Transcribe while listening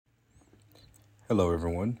Hello,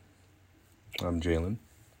 everyone. I'm Jalen.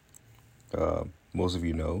 Most of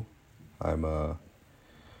you know I'm a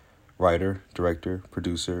writer, director,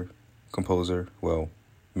 producer, composer. Well,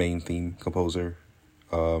 main theme composer,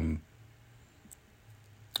 um,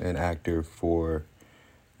 and actor for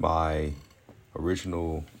my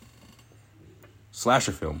original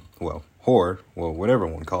slasher film. Well, horror. Well, whatever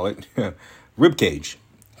I want to call it. RIBCAGE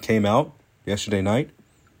came out yesterday night.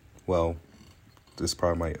 Well, this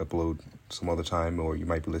probably might upload some other time, or you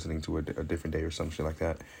might be listening to a different day or some shit like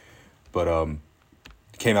that. But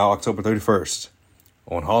it came out October 31st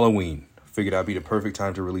on Halloween. Figured that'd be the perfect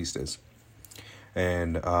time to release this.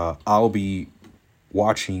 And I'll be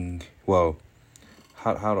watching, well,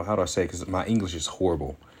 how do I say it? Because my English is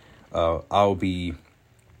horrible. I'll be,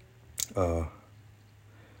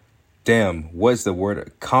 what's the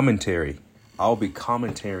word? Commentary. I'll be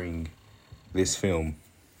commentating this film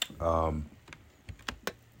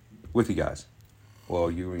with you guys. Well,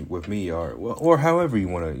 you with me, or however you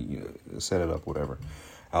want to set it up, whatever.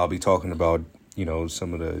 I'll be talking about,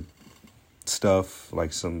 some of the stuff,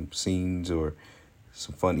 like some scenes or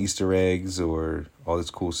some fun Easter eggs or all this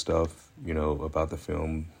cool stuff, about the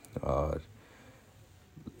film,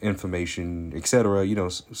 information, etc.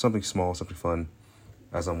 Something small, something fun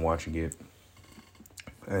as I'm watching it.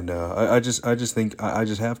 And I just think I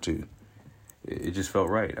just have to. It just felt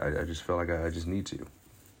right. I just felt like I just need to.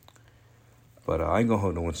 But I ain't gonna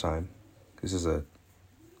hold no one's time. This is a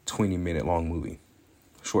 20-minute long movie.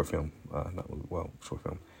 Short film. Short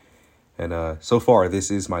film. And so far,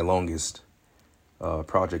 this is my longest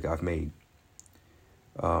project I've made.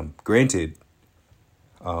 Granted,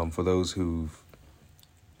 for those who've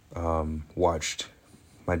watched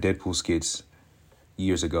my Deadpool skits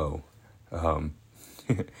years ago, I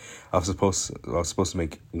was supposed to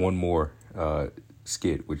make one more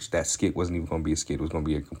skit, which that skit wasn't even going to be a skit. It was going to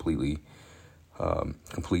be a complete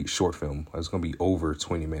short film. It was going to be over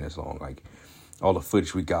 20 minutes long. Like, all the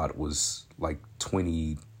footage we got was like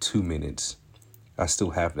 22 minutes. I still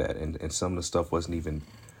have that, and some of the stuff wasn't even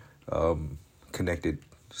connected.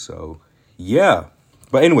 So yeah,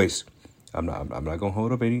 but anyways, I'm not gonna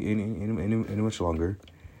hold up any much longer.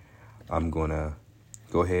 I'm gonna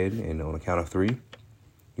go ahead and on the count of 3, you're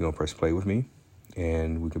gonna press play with me,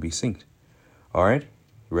 and we can be synced. All right,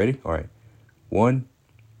 you ready? All right, 1,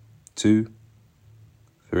 2,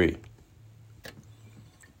 3.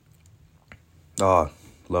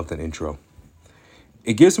 Love that intro.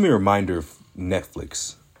 It gives me a reminder of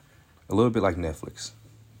Netflix. A little bit like Netflix.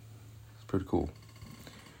 It's pretty cool.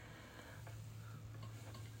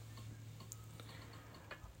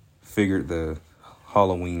 Figured the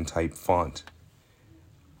Halloween type font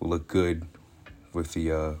will look good with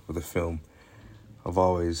the film. That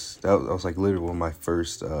was like literally one of my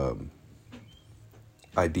first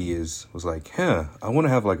ideas. Was like, I want to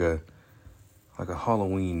have like a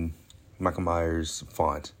Halloween Michael Myers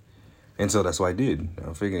font. And so that's what I did.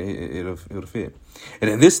 I figured it'll fit.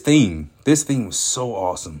 And then this theme was so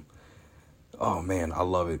awesome. Oh man, I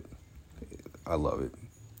love it.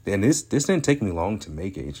 And this didn't take me long to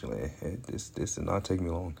make, actually. This did not take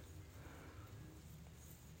me long.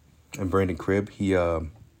 And Brandon Cribb, he's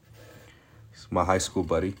my high school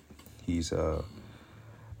buddy. He's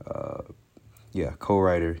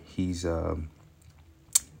co-writer. He's long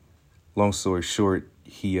story short,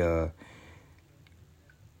 he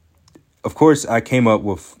of course, I came up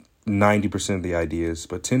with 90% of the ideas,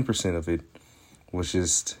 but 10% of it was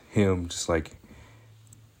just him just like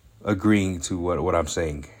agreeing to what I'm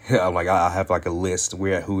saying. I'm like, I have like a list.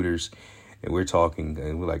 We're at Hooters and we're talking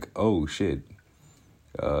and we're like, oh shit,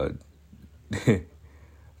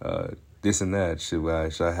 this and that. Should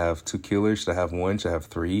I have 2 killers? Should I have 1? Should I have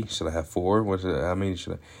 3? Should I have 4? Should I?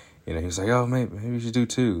 He was like, oh, maybe you should do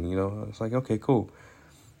 2. I was like, okay, cool.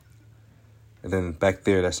 And then back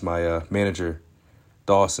there, that's my manager,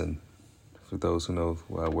 Dawson, for those who know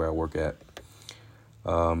where I work at.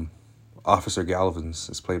 Officer Galvins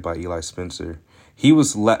is played by Eli Spencer. He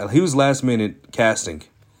was last minute casting.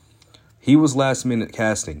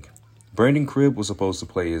 Brandon Cribb was supposed to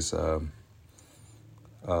play as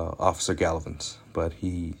Officer Galvins, but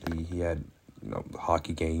he had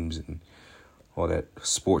hockey games and all that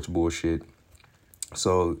sports bullshit.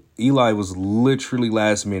 So Eli was literally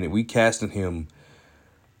last minute. We casted him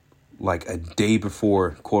like a day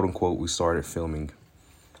before, quote unquote, we started filming.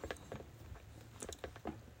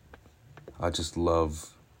 I just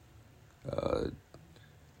love the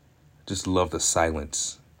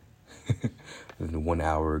silence. 1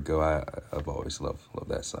 hour ago, I've always loved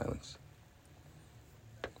that silence.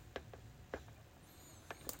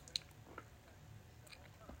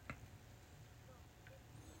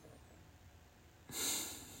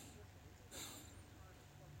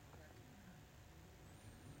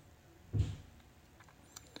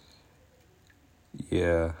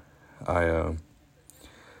 Yeah, I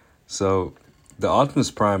so the Optimus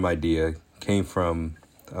Prime idea came from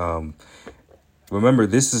remember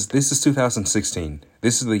this is 2016.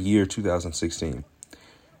 This is the year 2016.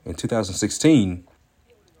 In 2016,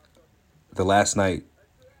 the last night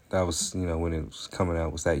that was, when it was coming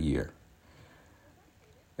out was that year.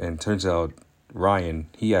 And turns out Ryan,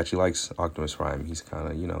 he actually likes Optimus Prime. He's kind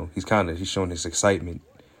of, he's showing his excitement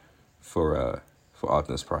for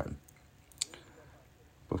Optimus Prime.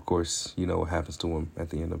 But of course, you know what happens to him at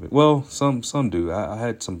the end of it. Well, some do. I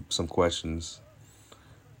had some questions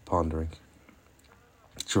pondering.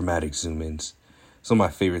 Dramatic zoom ins. Some of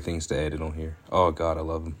my favorite things to edit on here. Oh God, I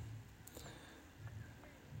love them.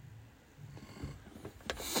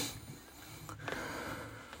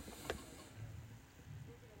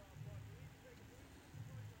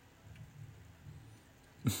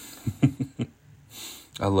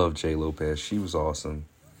 I love J. Lopez. She was awesome.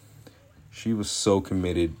 She was so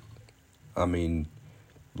committed. I mean,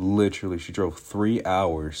 literally, she drove 3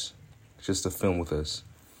 hours just to film with us.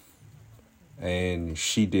 And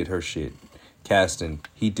she did her shit. Caston,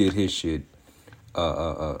 he did his shit.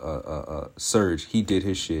 Serge, he did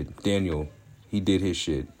his shit. Daniel, he did his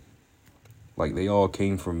shit. Like, they all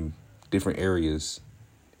came from different areas,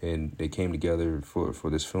 and they came together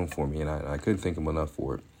for this film for me, and I couldn't thank them enough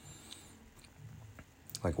for it.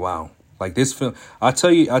 Like, wow. Like, this film, I'll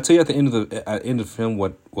tell you at the end of the film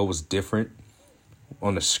what was different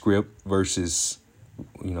on the script versus,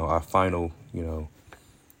 our final,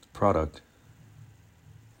 product.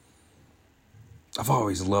 I've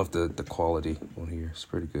always loved the quality on here. It's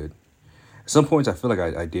pretty good. At some points, I feel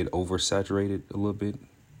like I did oversaturate it a little bit.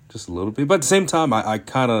 Just a little bit. But at the same time, I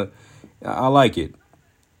like it.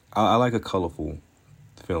 I like a colorful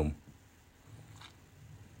film.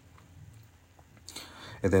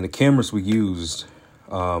 And then the cameras we used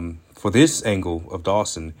for this angle of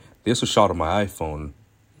Dawson, this was shot on my iPhone.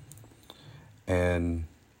 And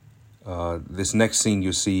this next scene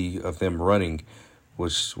you'll see of them running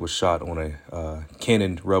was shot on a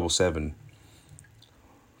Canon Rebel 7.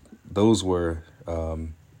 Those were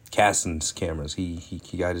Caston's cameras. He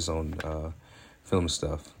got his own film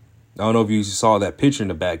stuff. I don't know if you saw that picture in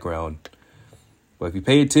the background, but if you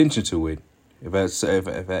pay attention to it, if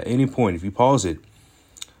at any point, if you pause it,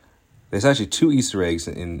 there's actually 2 Easter eggs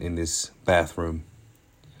in this bathroom.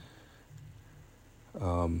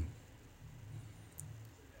 The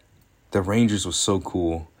Rangers was so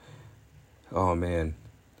cool. Oh, man.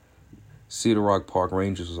 Cedar Rock Park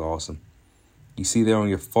Rangers was awesome. You see there on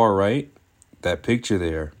your far right, that picture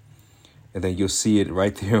there, and then you'll see it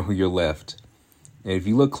right there on your left. And if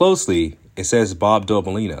you look closely, it says Bob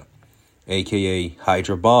Dobalina, a.k.a.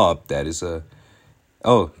 Hydra Bob. That is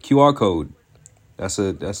QR code. That's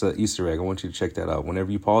a Easter egg. I want you to check that out.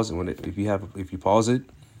 Whenever you pause it, if you pause it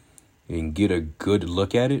and get a good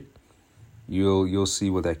look at it, you'll see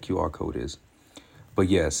what that QR code is. But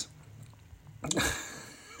yes.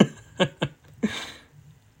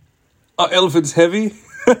 Elephant's heavy.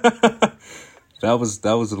 That was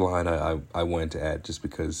the line I wanted to add just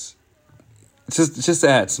because just to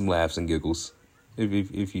add some laughs and giggles. If you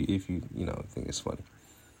think it's funny.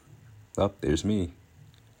 Oh, there's me.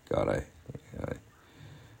 God,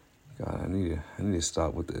 I need to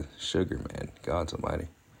stop with the sugar, man. God almighty.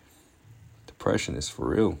 Depression is for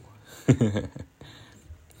real.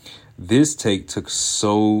 This take took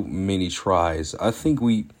so many tries. I think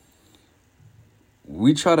we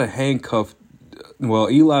tried to handcuff. Well,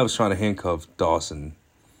 Eli was trying to handcuff Dawson,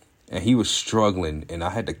 and he was struggling, and I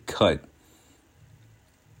had to cut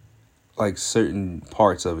like certain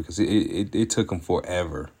parts of it because it took him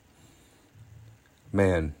forever.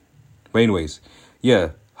 Man. But anyways,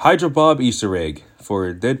 yeah. Hydra Bob Easter egg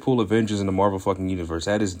for Deadpool Avengers in the Marvel fucking universe.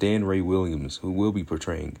 That is Dan Ray Williams, who will be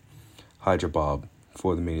portraying Hydra Bob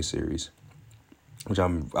for the miniseries, which I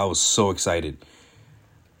was so excited.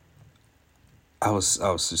 I was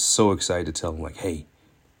just so excited to tell him, like, hey,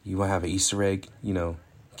 you want to have an Easter egg,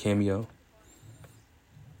 cameo?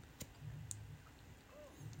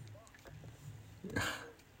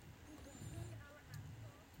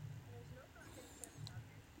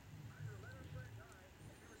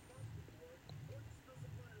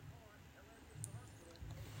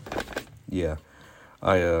 Yeah,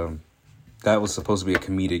 that was supposed to be a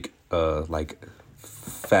comedic, like,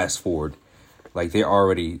 fast forward. Like, they're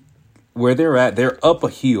already, where they're at, they're up a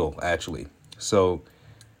hill, actually. So,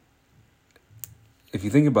 if you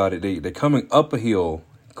think about it, they're coming up a hill,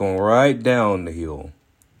 going right down the hill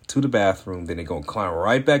to the bathroom, then they're going to climb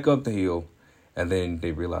right back up the hill, and then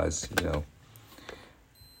they realize, oh,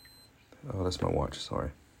 that's my watch,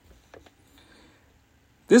 sorry.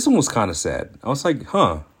 This one was kind of sad. I was like,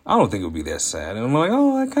 huh, I don't think it would be that sad. And I'm like,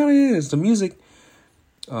 oh, it kind of is. The music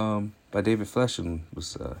by David Fleshman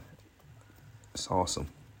was it's awesome.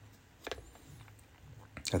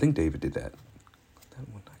 I think David did that. That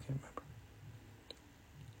one, I can't remember.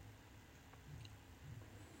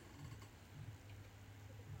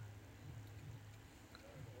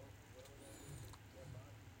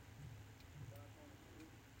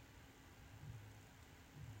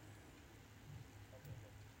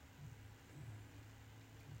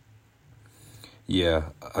 Yeah,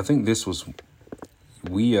 I think this was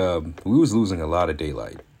we was losing a lot of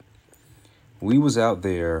daylight. We was out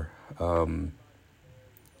there.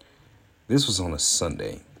 This was on a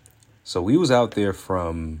Sunday, so we was out there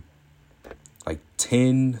from like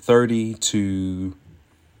 10:30 to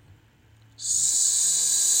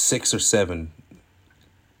 6 or 7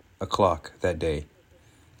 o'clock that day,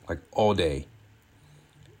 like all day.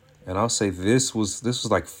 And I'll say this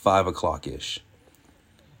was like 5 o'clock ish.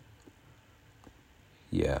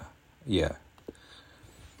 Yeah.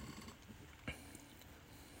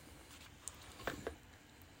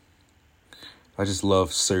 I just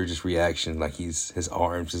love Serge's reaction. Like his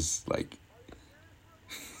arms is like,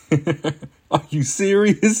 are you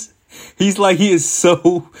serious? He's like, he is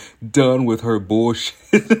so done with her bullshit.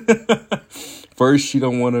 First, she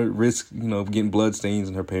don't want to risk, getting bloodstains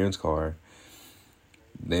in her parents' car.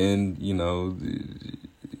 Then,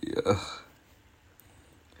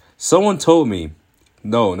 someone told me,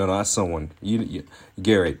 no, not someone.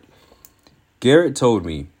 Garrett. Garrett told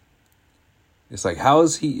me, it's like, how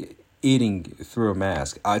is he eating through a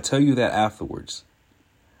mask? I tell you that afterwards.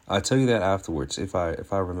 If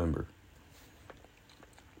I remember.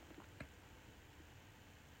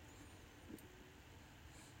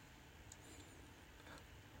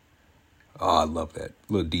 Oh, I love that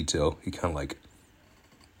little detail. He kind of like,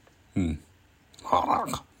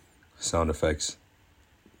 sound effects.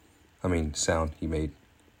 Sound he made.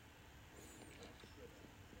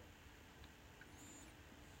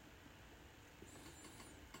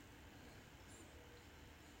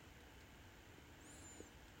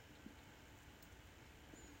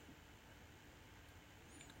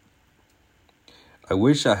 I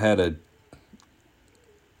wish I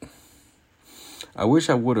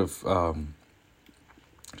would have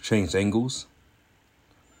changed angles,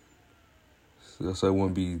 so it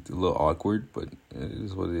wouldn't be a little awkward, but it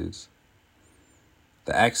is what it is.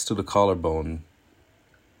 The axe to the collarbone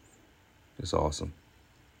is awesome.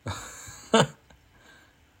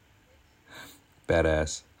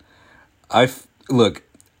 Badass. Look,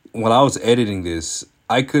 when I was editing this,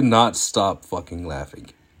 I could not stop fucking laughing.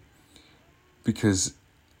 Because,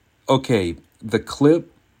 okay, the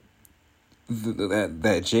clip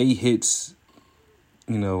that Jay hits,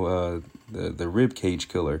 the RIBCAGE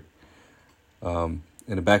killer, in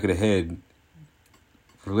the back of the head,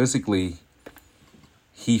 realistically,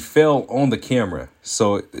 he fell on the camera,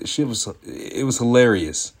 so it was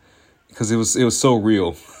hilarious because it was so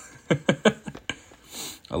real.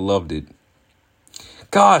 I loved it.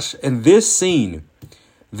 Gosh, and this scene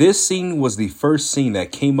was the first scene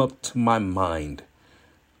that came up to my mind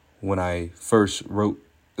when I first wrote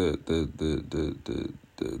the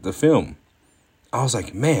film. I was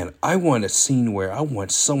like, man, I want a scene where I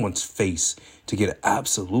want someone's face to get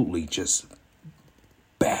absolutely just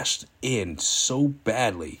bashed in so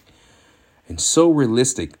badly and so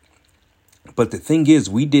realistic. But the thing is,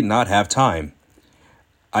 we did not have time.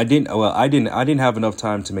 I didn't have enough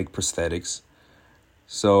time to make prosthetics.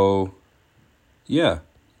 So, yeah.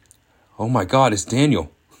 Oh my God, it's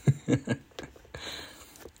Daniel.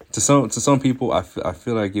 To some people, I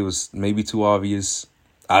feel like it was maybe too obvious.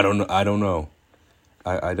 I don't know. I don't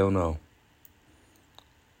know.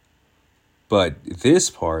 But this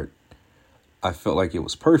part, I felt like it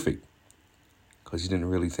was perfect. Because you didn't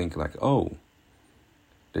really think like, oh,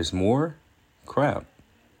 there's more? Crap.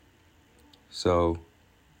 So,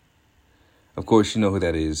 of course, you know who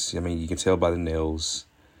that is. You can tell by the nails.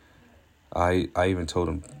 I even told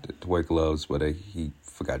him to wear gloves, but he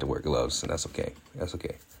forgot to wear gloves, and that's okay.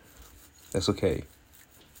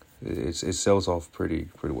 It sells off pretty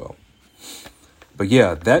well. But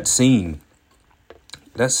yeah, that scene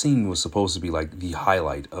was supposed to be like the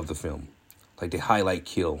highlight of the film, like the highlight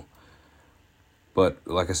kill. But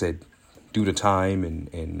like I said, due to time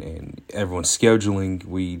and everyone's scheduling,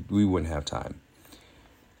 we wouldn't have time.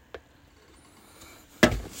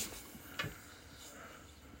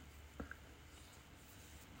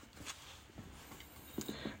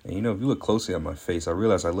 And if you look closely at my face, I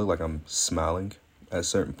realize I look like I'm smiling at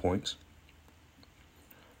certain points.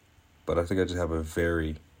 But I think I just have a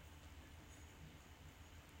very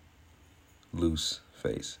loose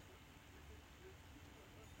face.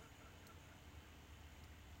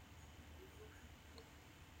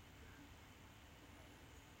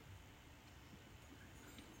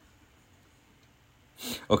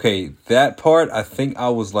 Okay, that part, I think I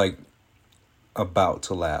was like about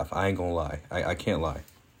to laugh. I ain't gonna lie. I can't lie.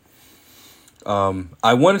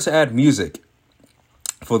 I wanted to add music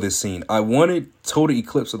for this scene. I wanted Total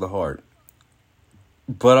Eclipse of the Heart.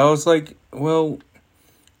 But I was like, well,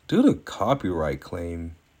 due to copyright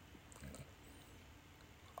claim,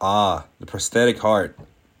 the prosthetic heart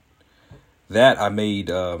that I made,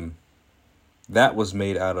 that was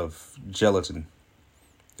made out of gelatin,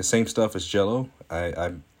 the same stuff as Jello.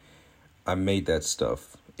 I made that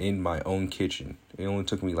stuff in my own kitchen. It only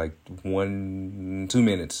took me like 2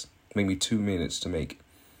 minutes, maybe 2 minutes to make.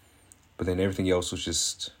 But then everything else was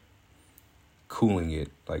just cooling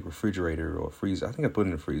it, like refrigerator or freezer. I think I put it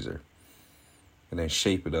in the freezer and then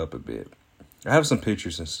shape it up a bit. I have some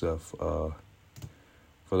pictures and stuff for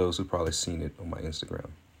those who probably seen it on my Instagram.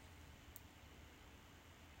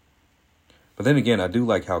 But then again, I do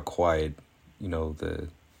like how quiet, the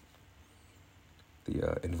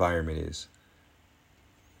environment is.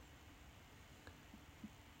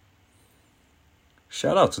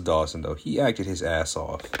 Shout out to Dawson though. He acted his ass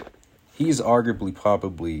off. He's arguably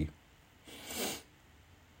probably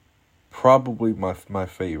my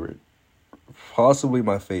favorite. Possibly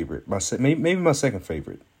my favorite. Maybe my second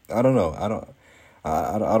favorite. I don't know. I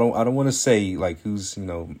don't want to say like who's, I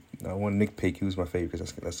don't want to nitpick who's my favorite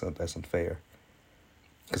because that's unfair.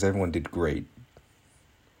 Because everyone did great.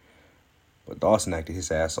 But Dawson acted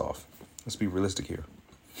his ass off. Let's be realistic here.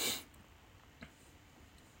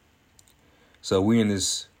 So we in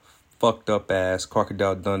this fucked up ass,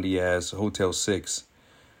 Crocodile Dundee ass Hotel 6.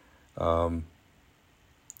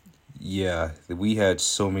 Yeah, we had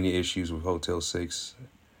so many issues with Hotel 6.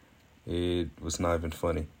 It was not even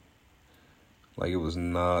funny. Like, it was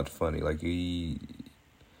not funny.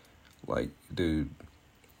 Dude.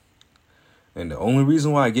 And the only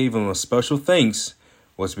reason why I gave him a special thanks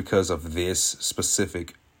was because of this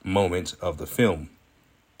specific moment of the film.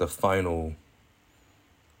 The final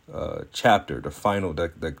chapter,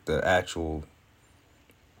 the actual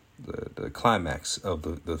climax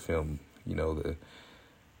of the film,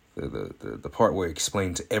 the part where it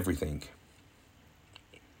explains everything.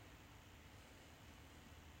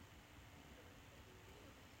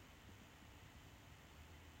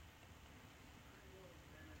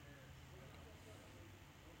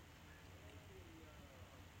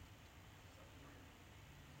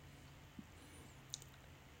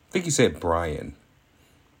 I think he said Brian.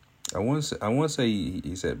 I want to say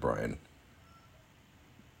he said Brian.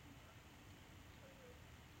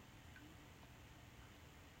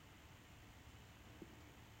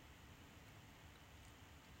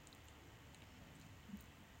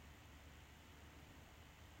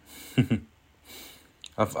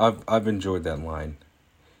 I've enjoyed that line.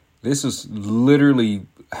 This was literally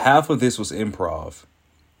half of this was improv,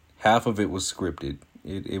 half of it was scripted.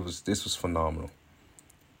 This was phenomenal.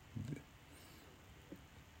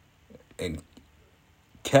 And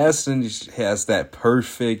Caston has that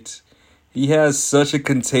perfect. He has such a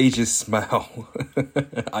contagious smile.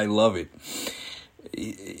 I love it.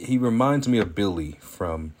 He reminds me of Billy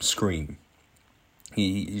from Scream.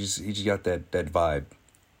 He just got that vibe,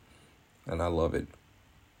 and I love it.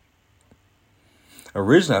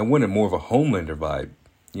 Originally, I wanted more of a Homelander vibe,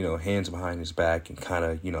 hands behind his back and kind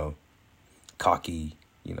of, cocky,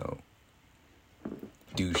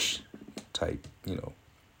 douche type,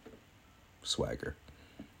 swagger.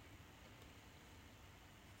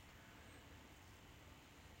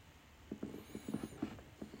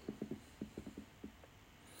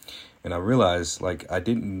 And I realized,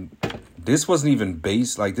 this wasn't even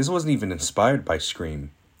this wasn't even inspired by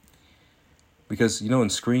Scream. Because, in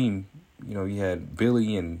Scream, you had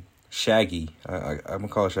Billy and Shaggy. I'm going to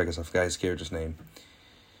call it Shaggy because I forgot his character's name.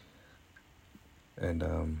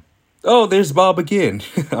 And, there's Bob again.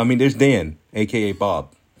 There's Dan, a.k.a.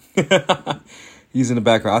 Bob. He's in the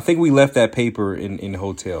background. I think we left that paper in the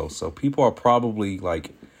hotel. So people are probably like,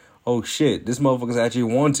 oh, shit, this motherfucker's actually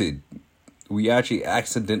wanted. We actually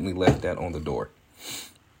accidentally left that on the door.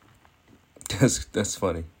 That's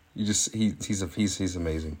funny. He's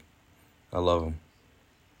amazing. I love him.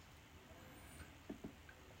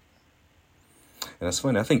 And that's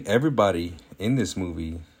funny. I think everybody in this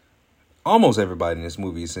movie, almost everybody in this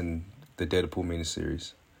movie is in the Deadpool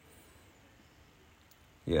miniseries.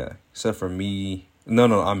 Yeah, except for me.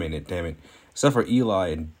 No, I'm in it. Damn it. Except for Eli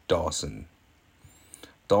and Dawson.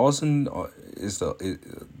 Dawson and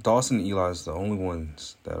Eli is the only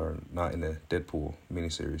ones that are not in the Deadpool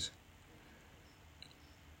miniseries.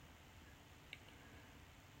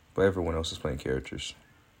 but everyone else is playing characters.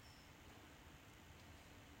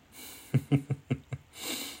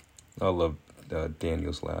 I love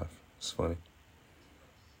Daniel's laugh. It's funny.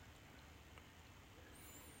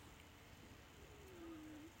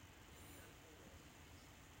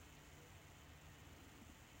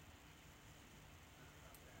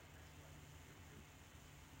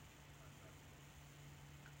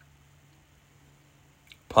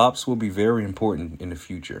 Pops will be very important in the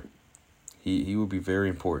future. He will be very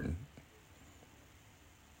important.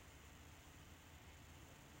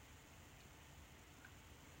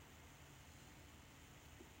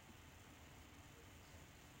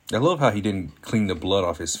 I love how he didn't clean the blood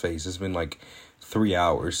off his face. It's been like 3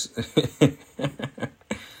 hours.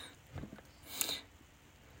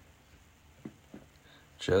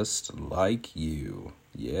 Just like you.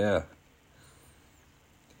 Yeah.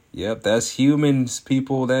 Yep, that's humans,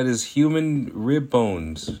 people. That is human rib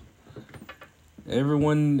bones.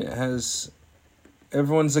 Everyone's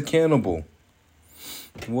a cannibal.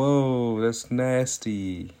 Whoa, that's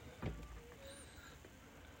nasty.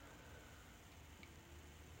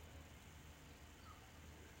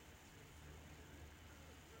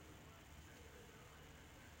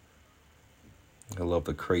 I love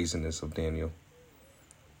the craziness of Daniel.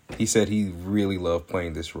 He said he really loved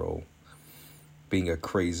playing this role. Being a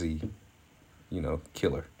crazy,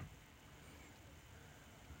 killer.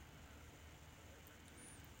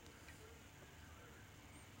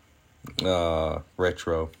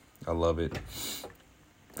 Retro. I love it.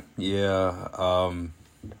 Yeah.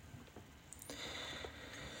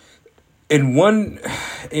 In one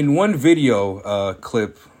video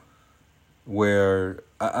clip where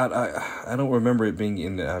I don't remember it being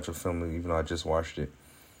in the actual film, even though I just watched it.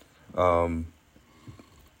 I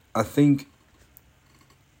think.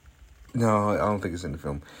 No, I don't think it's in the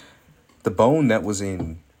film. The bone that was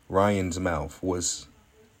in Ryan's mouth was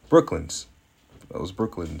Brooklyn's. That was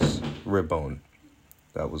Brooklyn's rib bone.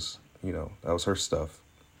 That was her stuff.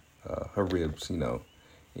 Her ribs,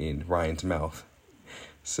 in Ryan's mouth.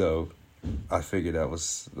 So I figured that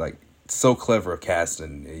was like so clever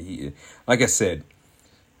casting. Like I said,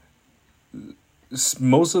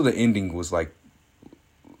 most of the ending was like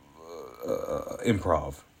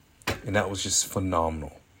improv, and that was just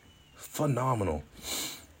phenomenal. I'm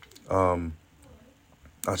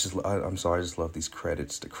sorry, I just love these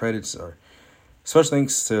credits. The credits are special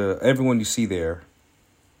thanks to everyone you see there.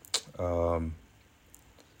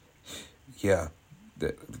 Yeah,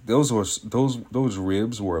 those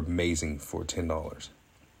ribs were amazing for $10.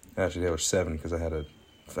 Actually, they were $7 because I had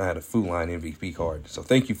a Food Line MVP card. So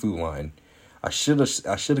thank you, Food Line. I should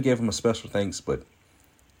have gave them a special thanks, but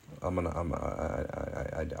I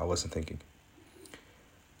wasn't thinking.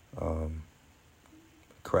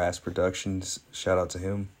 Crass Productions, shout out to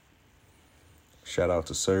him. Shout out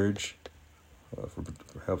to Serge for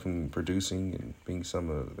helping producing and being some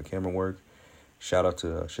of the camera work. Shout out to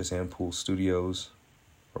Shazam Pool Studios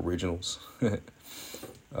Originals.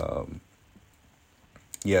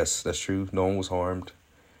 Yes, that's true. No one was harmed.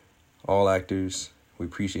 All actors, we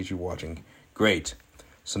appreciate you watching. Great.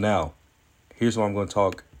 So now, here's what I'm going to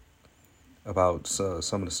talk about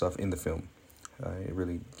some of the stuff in the film. I didn't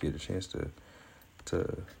really get a chance to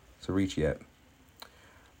reach yet.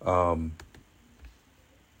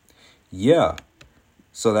 Yeah.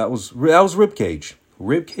 So that was RIBCAGE.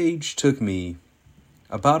 RIBCAGE took me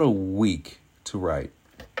about a week to write.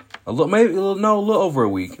 A little over a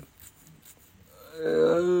week.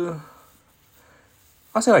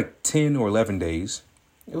 I'll say like 10 or 11 days.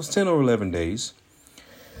 It was 10 or 11 days.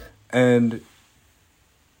 And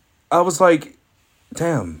I was like,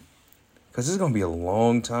 damn, because this is going to be a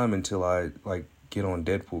long time until I get on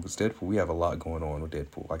Deadpool. Because Deadpool, we have a lot going on with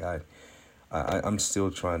Deadpool. I'm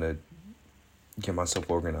still trying to get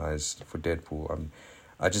myself organized for Deadpool.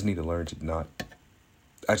 I just need to learn to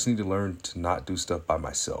not do stuff by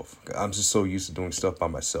myself. I'm just so used to doing stuff by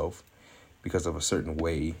myself because of a certain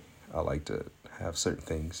way I like to have certain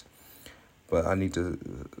things. But I need to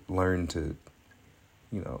learn to,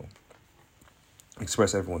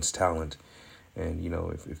 express everyone's talent. And,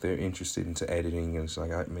 if they're interested into editing, and it's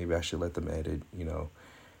like, maybe I should let them edit,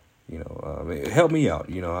 help me out.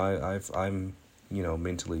 I'm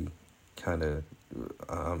mentally kind of,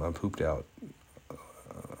 I'm pooped out.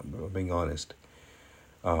 I'm being honest.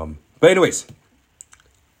 But anyways,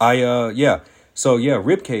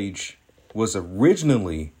 RIBCAGE was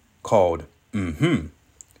originally called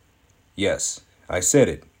Yes, I said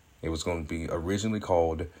it. It was going to be originally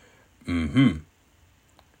called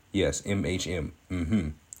Yes, MHM.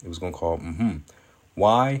 It was going to call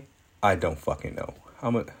Why? I don't fucking know.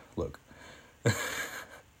 Look.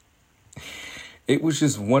 it was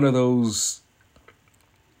just one of those.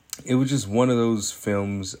 It was just one of those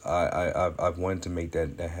films I've wanted to make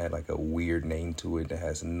that had like a weird name to it that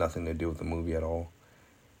has nothing to do with the movie at all.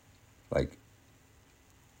 Like,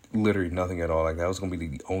 literally nothing at all. Like, that was gonna be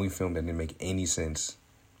the only film that didn't make any sense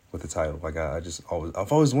with the title. Like,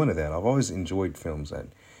 I've always wanted that. I've always enjoyed films that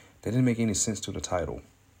didn't make any sense to the title.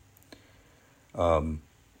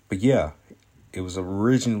 But yeah, it was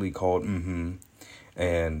originally called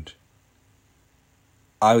and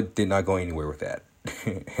I did not go anywhere with that.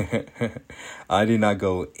 I did not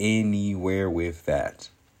go anywhere with that.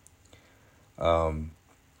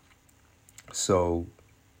 So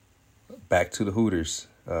back to the Hooters.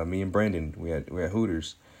 Me and Brandon, we had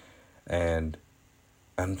Hooters, and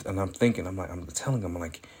I'm thinking, I'm telling him, I'm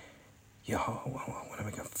like, yo, I want to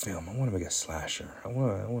make a film. I want to make a slasher. I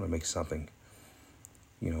want to make something.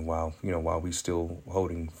 While we still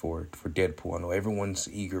holding for Deadpool. I know everyone's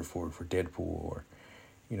eager for Deadpool or,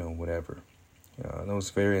 whatever. I know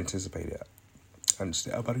it's very anticipated. I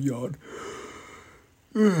understand about a yawn.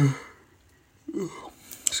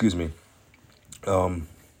 Excuse me.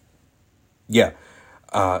 Yeah.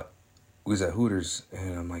 We was at Hooters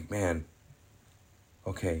and I'm like, man,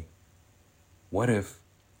 okay, what if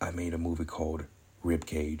I made a movie called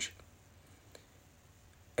RIBCAGE?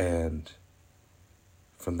 And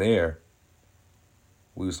from there,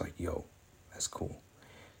 we was like, yo, that's cool.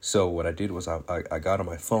 So what I did was I got on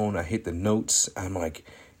my phone, I hit the notes, I'm like,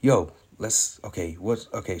 yo, should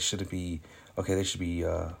it be, there should be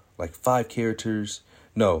like 5 characters,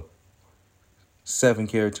 no, 7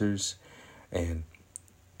 characters, and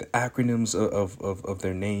the acronyms of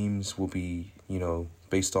their names will be,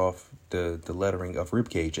 based off the lettering of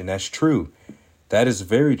RIBCAGE, and that's true. That is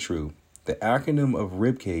very true. The acronym of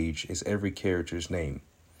RIBCAGE is every character's name.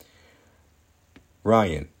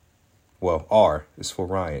 Ryan. Well, R is for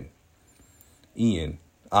Ryan. Ian.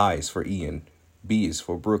 I is for Ian. B is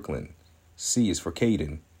for Brooklyn. C is for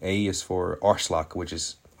Caden. A is for Arslok, which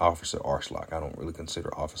is Officer Arslok. I don't really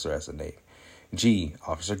consider officer as a name. G,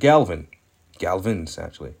 Officer Galvin. Galvin's,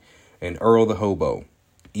 actually. And Earl the Hobo.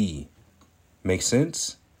 E. Make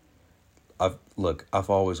sense? I've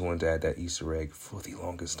always wanted to add that Easter egg for the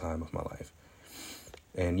longest time of my life.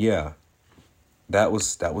 And yeah, that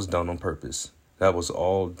was done on purpose. That was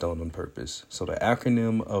all done on purpose. So the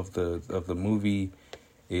acronym of the movie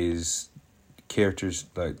is characters,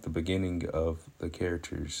 like the beginning of the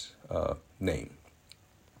character's name.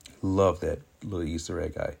 Love that little Easter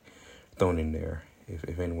egg I thrown in there.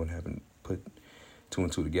 If anyone haven't put 2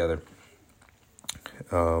 and 2 together.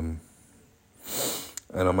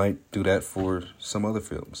 And I might do that for some other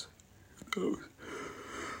films.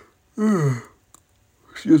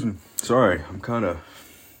 Excuse me. Sorry, I'm kind of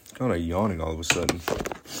yawning all of a sudden.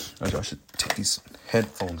 I should take these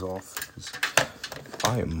headphones off because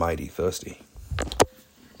I am mighty thirsty.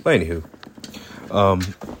 But anywho,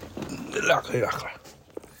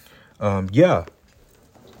 yeah.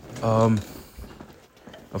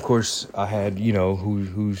 Of course, I had,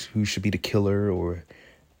 who should be the killer, or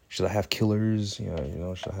should I have killers?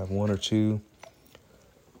 Should I have 1 or 2?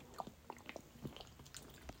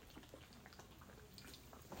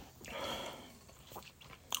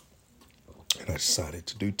 And I decided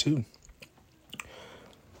to do 2.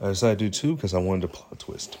 Because I wanted a plot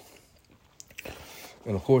twist.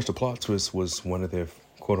 And of course, the plot twist was one of their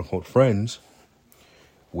quote unquote friends,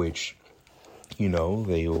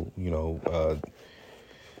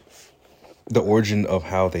 the origin of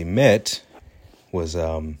how they met was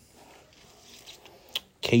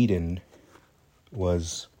Caden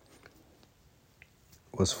was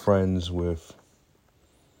friends with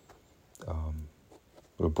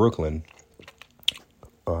Brooklyn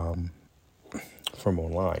from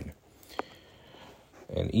online,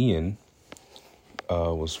 and Ian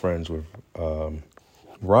was friends with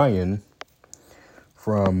Ryan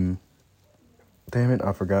from, damn it,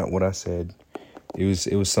 I forgot what I said.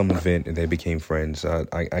 It was some event and they became friends.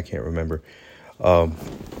 I can't remember.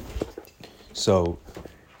 So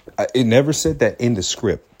it never said that in the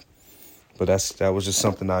script, but that was just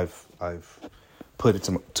something I've put it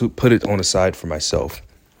to put it on the side for myself,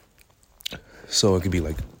 so it could be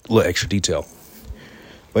like a little extra detail.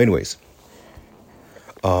 But anyways,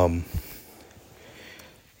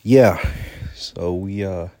 yeah. So we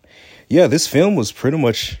this film was pretty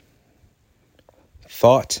much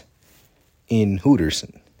thought in Hooters,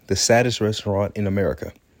 the saddest restaurant in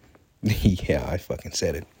America. Yeah, I fucking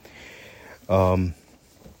said it.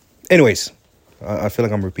 Anyways, I feel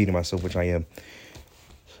like I'm repeating myself, which I am.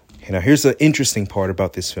 And now here's the interesting part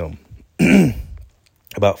about this film,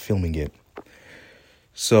 about filming it.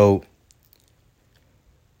 So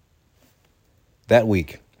that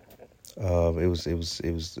week, it was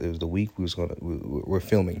the week we're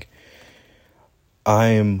filming. I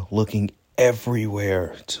am looking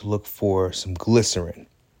everywhere to look for some glycerin,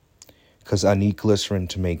 because I need glycerin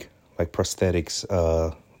to make like prosthetics.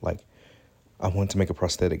 Like I want to make a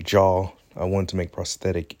prosthetic jaw. I want to make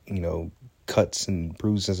prosthetic, cuts and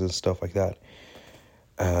bruises and stuff like that.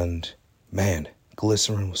 And man,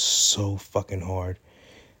 glycerin was so fucking hard.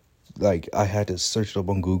 Like I had to search it up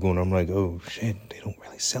on Google, and I'm like, oh shit, they don't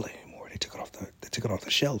really sell it anymore. They took it off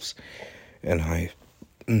the shelves. And I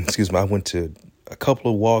went to a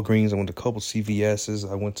couple of Walgreens. I went to a couple of CVS's.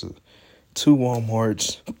 I went to 2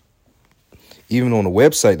 Walmarts. Even on the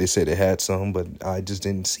website, they said they had some, but I just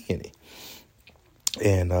didn't see any.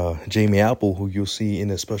 And Jamie Apple, who you'll see in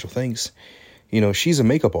the special thanks, she's a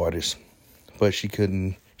makeup artist, but she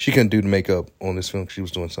couldn't do the makeup on this film because she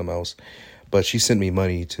was doing something else. But she sent me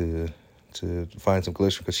money to find some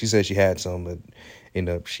glycerin, because she said she had some, but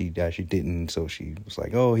ended up she actually didn't. So she was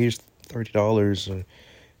like, "Oh, here's $30.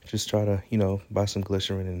 Just try to buy some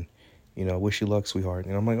glycerin, and wish you luck, sweetheart."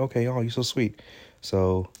 And I'm like, "Okay, oh, you're so sweet."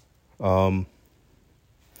 So, but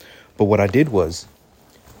what I did was,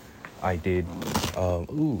 sorry,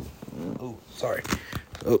 you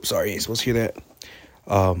ain't supposed to hear that.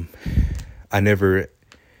 I never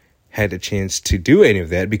had the chance to do any of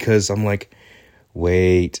that because I'm like,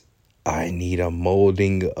 wait, I need a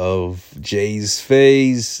molding of Jay's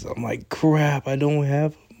face. I'm like, crap, I don't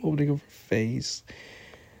have a molding of her face.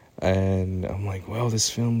 And I'm like, well, this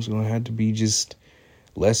film's going to have to be just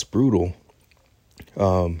less brutal.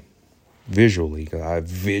 Visually, because I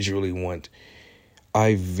visually wanted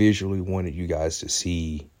you guys to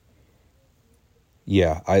see.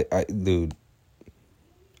 Yeah, dude,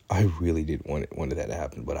 I really did wanted that to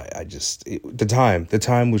happen, but the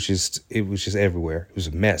time was just everywhere. It was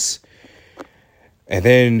a mess. And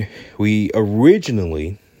then we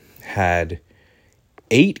originally had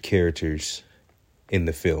 8 characters in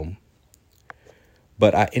the film,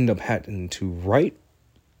 but I ended up having to write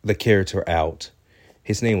the character out.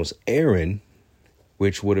 His name was Aaron,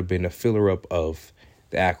 which would have been a filler up of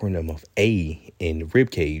the acronym of A in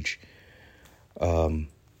RIBCAGE. I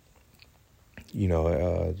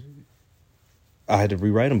had to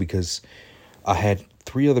rewrite him because I had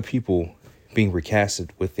 3 other people being recasted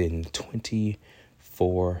within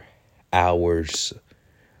 24 hours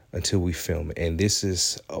until we film. And this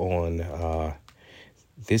is on,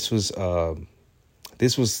 this was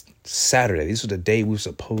Saturday. This was the day we were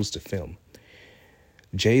supposed to film.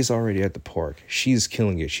 Jay's already at the park. She's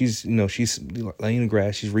killing it. She's laying in the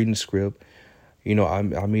grass. She's reading the script. I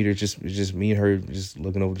meet her, just me and her, just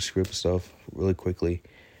looking over the script and stuff really quickly.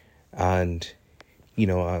 And, I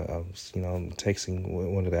was, I'm texting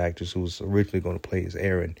one of the actors who was originally going to play as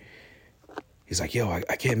Aaron. He's like, yo, I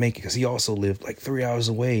can't make it because he also lived like 3 hours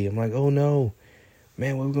away. I'm like, oh no,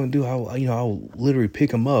 man, what are we going to do? I'll literally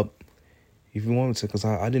pick him up if you want me to, because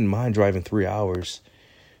I didn't mind driving 3 hours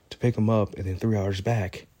to pick him up and then 3 hours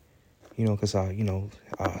back, because I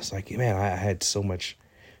was like, man, I had so much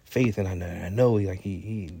faith, and I know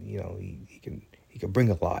he can bring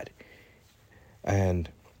a lot. And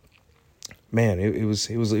man, it was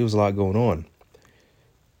a lot going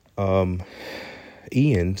on.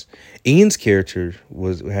 Ian's character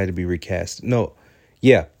had to be recast.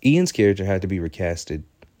 Ian's character had to be recasted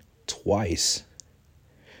twice.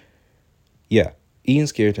 Yeah,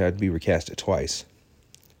 Ian's character had to be recasted twice.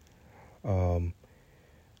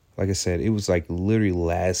 Like I said, it was like literally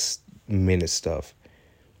last minute stuff.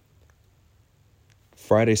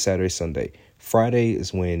 Friday, Saturday, Sunday. Friday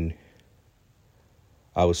is when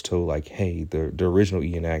I was told, like, hey, the original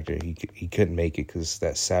Ian actor, he couldn't make it because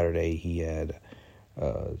that Saturday he had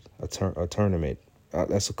a tournament.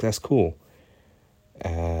 That's cool.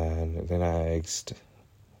 And then I asked,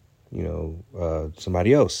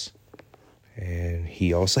 somebody else, and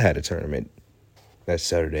he also had a tournament that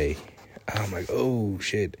Saturday. I'm like, oh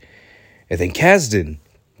shit. And then Kasdan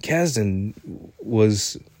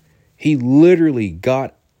was, he literally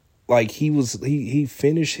got, like, he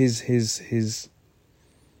finished his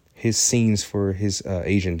scenes for his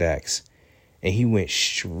Asian Dax, and he went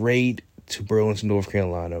straight to Burlington, North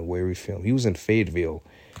Carolina, where we filmed. He was in Fayetteville,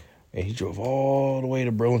 and he drove all the way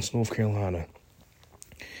to Burlington, North Carolina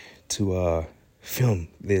to film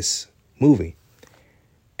this movie.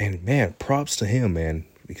 And man, props to him, man,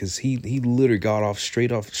 because he literally got off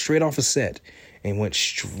straight off a set and went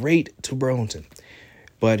straight to Burlington.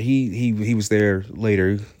 But he was there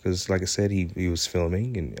later because, like I said, he was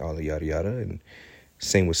filming and all the yada yada. And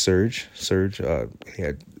same with Serge. He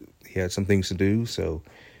had some things to do. So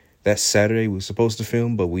that Saturday we were supposed to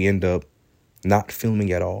film, but we end up not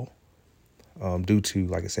filming at all. due to,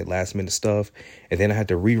 like I said, last minute stuff. And then I had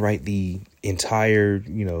to rewrite the entire,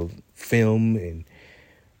 film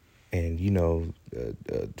and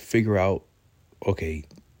figure out, okay,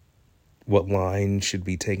 what line should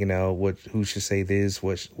be taken out, who should say this,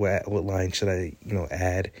 what line should I,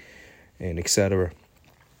 add, and etc.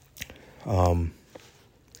 Because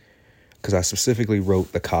I specifically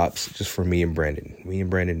wrote the cops just for me and Brandon. Me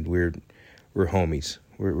and Brandon, we're homies.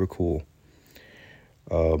 We're cool.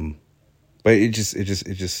 But it just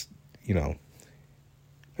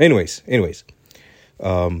Anyways.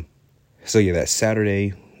 So yeah, that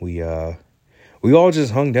Saturday we all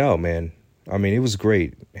just hung out, man. I mean, it was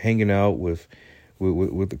great hanging out with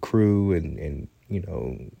the crew and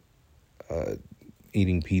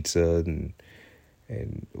eating pizza and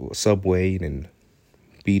Subway and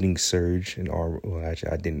beating Surge and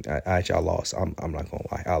actually I didn't. I lost. I'm not gonna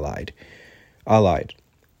lie. I lied.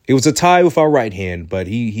 It was a tie with our right hand, but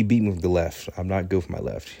he beat me with the left. I'm not good with my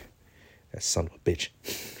left. That son of a bitch.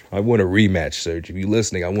 I want a rematch, Surge. If you're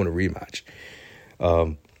listening, I want a rematch.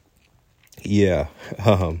 We had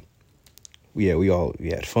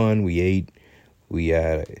fun. We ate. We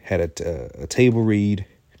had a table read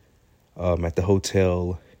at the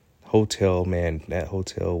hotel. Man, that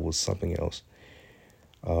hotel was something else.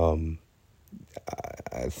 I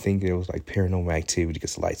think it was like paranormal activity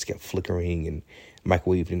because the lights kept flickering and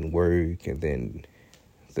microwave didn't work, and then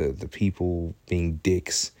the people being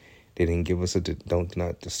dicks, they didn't give us a do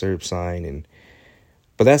not disturb sign,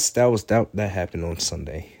 but that happened on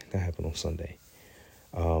Sunday.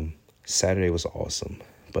 Saturday was awesome,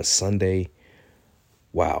 but Sunday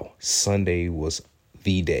was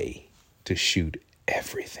the day to shoot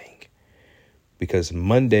everything, because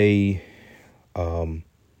Monday,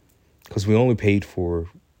 because we only paid for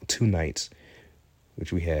 2 nights,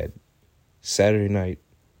 which we had Saturday night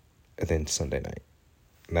and then Sunday night,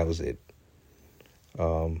 and that was it.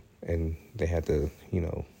 And they had to,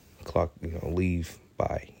 clock, leave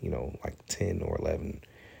by, like 10 or 11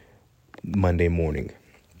 Monday morning.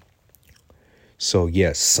 So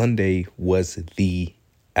yes, Sunday was the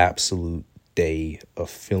absolute day of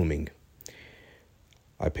filming.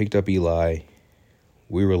 I picked up Eli.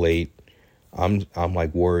 We were late. I'm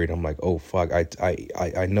like worried. I'm like, oh fuck.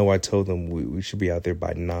 I know I told them we should be out there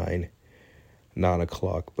by 9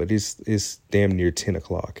 o'clock, but it's damn near 10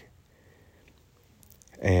 o'clock.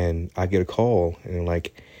 And I get a call and they're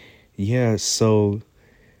like, yeah, so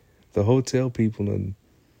the hotel people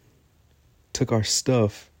took our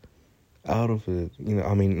stuff out of it.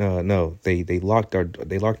 No, they locked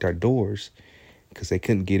our doors because they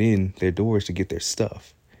couldn't get in their doors to get their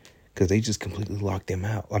stuff, because they just completely locked them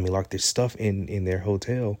out. Locked their stuff in their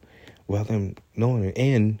hotel without them knowing it.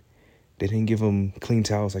 And they didn't give them clean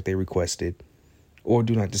towels like they requested or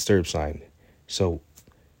do not disturb sign. So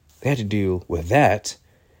they had to deal with that.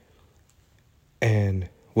 And,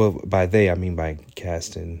 well, by they, I mean by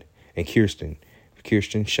Caston and Kirsten.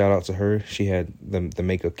 Kirsten, shout out to her. She had the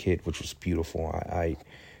makeup kit, which was beautiful.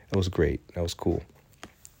 That was great. That was cool.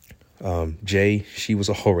 Jay, she was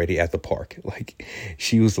already at the park. Like,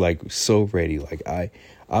 she was like so ready. Like, I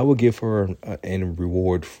will give her a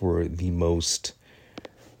reward for the most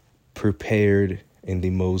prepared and the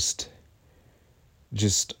most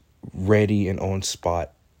just ready and on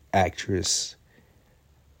spot actress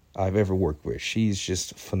I've ever worked with. She's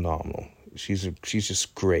just phenomenal. She's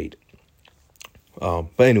just great. But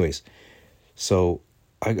anyways, so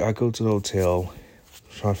I go to the hotel,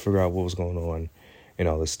 trying to figure out what was going on and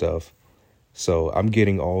all this stuff. So I'm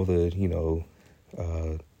getting all the,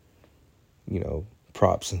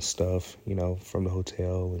 props and stuff, from the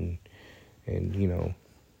hotel and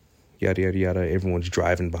yada, yada, yada. Everyone's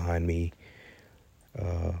driving behind me.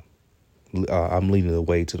 I'm leading the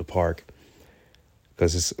way to the park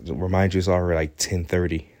because remind you, it's already like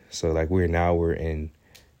 10:30. So like we're in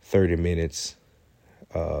 30 minutes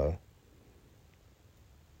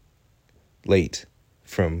late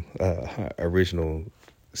from original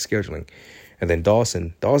scheduling. And then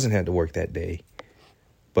Dawson had to work that day,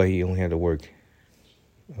 but he only had to work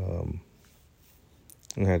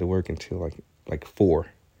until like 4.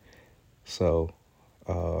 So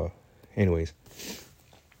anyways,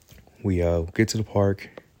 we get to the park,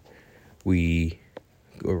 we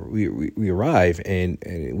arrive and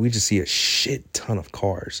we just see a shit ton of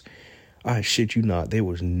cars. I shit you not, there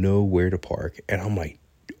was nowhere to park. And I'm like,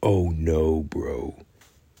 oh no, bro.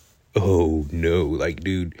 Oh no. Like,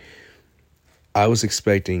 dude, I was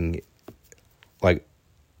expecting, like,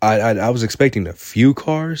 I was expecting a few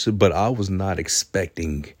cars, but I was not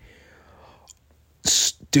expecting,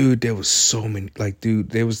 dude, there was so many, like,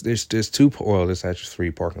 dude, there's actually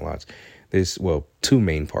 3 parking lots. There's, well, two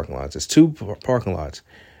main parking lots. There's two parking lots.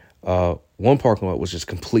 One parking lot was just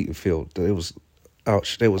completely filled. It was,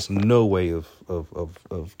 ouch, there was no way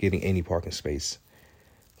of getting any parking space.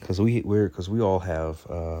 Because we all have,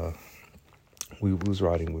 we was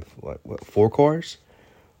riding with, what, 4 cars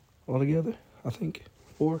altogether? I think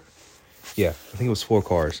 4. Yeah, I think it was 4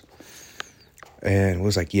 cars. And it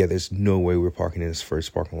was like, yeah, there's no way we're parking in this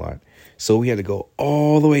first parking lot. So we had to go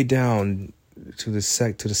all the way down to the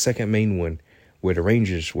second main one where the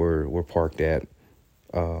Rangers were parked at,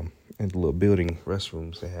 and the little building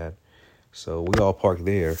restrooms they had. So we all parked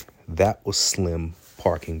there. That was slim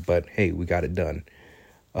parking, but hey, we got it done.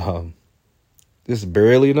 There's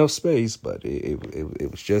barely enough space, but it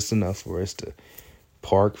was just enough for us to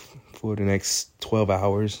park for the next 12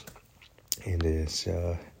 hours and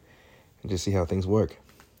just see how things work.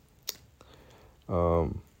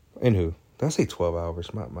 Anywho, did I say 12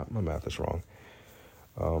 hours? My math is wrong.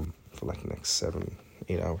 For like the next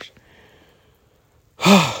 7-8 hours.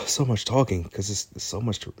 So much talking because it's so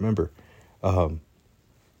much to remember.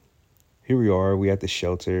 Here we are. We at the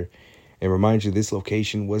shelter. And remind you, this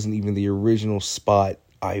location wasn't even the original spot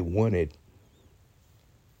I wanted.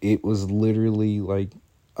 It was literally like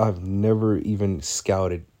I've never even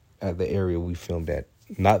scouted at the area we filmed at.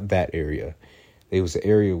 Not that area. It was the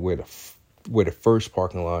area where the first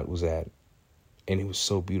parking lot was at. And it was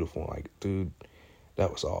so beautiful. Like, dude,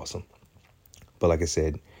 that was awesome. But like I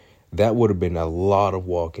said, that would have been a lot of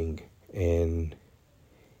walking. And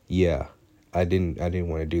yeah, I didn't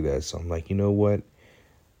want to do that. So I'm like, you know what?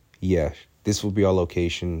 Yeah, this will be our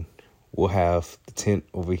location. We'll have the tent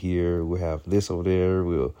over here. We'll have this over there.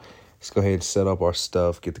 Let's go ahead and set up our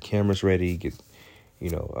stuff, get the cameras ready, get,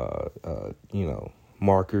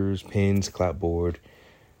 markers, pens, clapboard,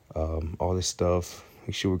 all this stuff.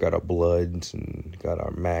 Make sure we got our bloods and got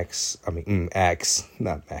our axe,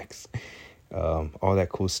 not max. All that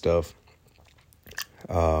cool stuff.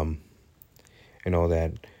 And all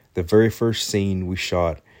that. The very first scene we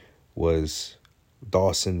shot was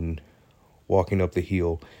Dawson walking up the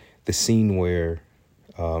hill. The scene where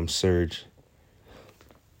Serge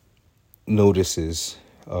notices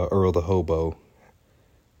Earl the hobo.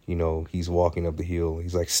 He's walking up the hill.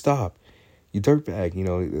 He's like, "Stop, you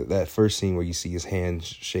dirtbag." That first scene where you see his hands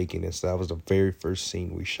shaking and stuff. That was the very first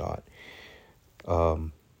scene we shot.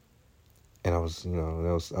 And I was,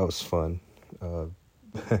 that was fun.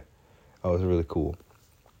 That was really cool.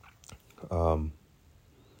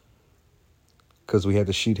 Because we had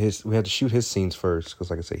to shoot his scenes first. Because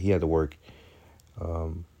like I said, he had to work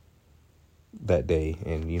that day,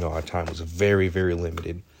 and our time was very, very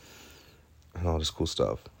limited, and all this cool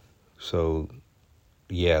stuff. So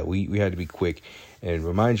yeah, we had to be quick. And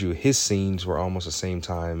remind you, his scenes were almost the same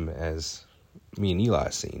time as me and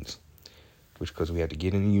Eli's scenes, because we had to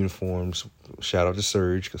get in the uniforms. Shout out to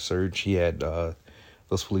Serge, because Serge, he had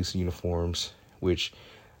those police uniforms, which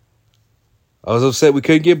I was upset we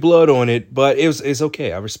couldn't get blood on it, but it's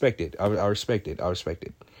okay. I respect it. I respect it.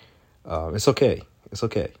 It's okay. It's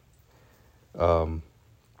okay.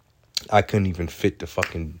 I couldn't even fit the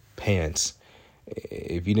fucking pants.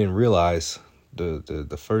 If you didn't realize,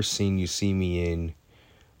 the first scene you see me in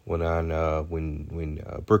when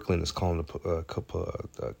Brooklyn is calling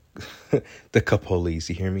the police,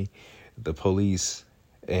 you hear me? The police,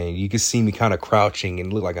 and you can see me kind of crouching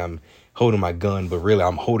and look like I'm holding my gun, but really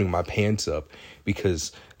I'm holding my pants up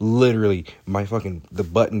because literally the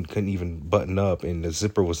button couldn't even button up and the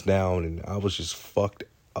zipper was down and I was just fucked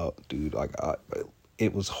up, dude. Like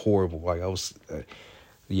it was horrible. Like I was,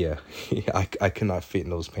 I could not fit in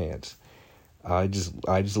those pants. I just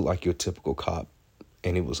look like your typical cop,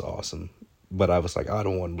 and it was awesome. But I was like, I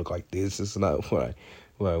don't want to look like this. It's not what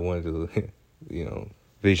I wanted to,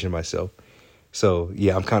 vision myself. So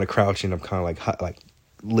yeah, I'm kind of crouching. I'm kind of like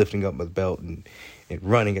lifting up my belt and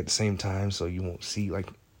running at the same time, so you won't see like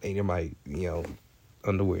any of my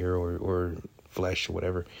underwear or flesh or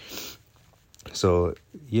whatever. So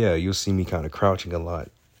yeah, you'll see me kind of crouching a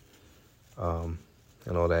lot, and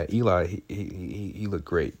all that. Eli, he looked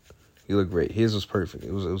great. He looked great. His was perfect.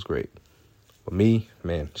 It was great. But me,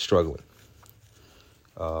 man, struggling.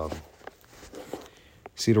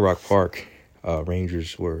 Cedar Rock Park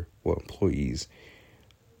Rangers employees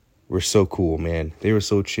were so cool, man. They were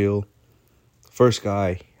so chill. First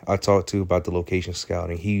guy I talked to about the location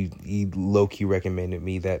scouting, he low-key recommended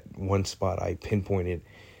me that one spot I pinpointed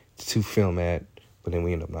to film at, but then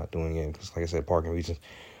we ended up not doing it because, like I said, parking reasons.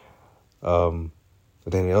 But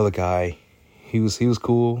then the other guy, he was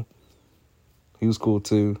cool. He was cool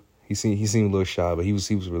too. He seemed a little shy, but he was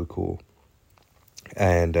really cool.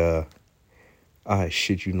 And I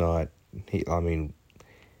shit you not,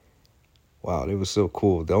 Wow, it was so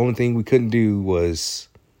cool. The only thing we couldn't do was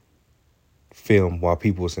film while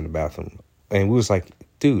people was in the bathroom, and we was like,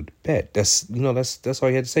 dude, bet that's that's all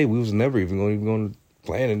you had to say. We was never even going to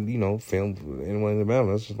plan and film anyone in the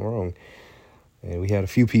bathroom. That's just wrong. And we had a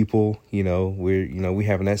few people, we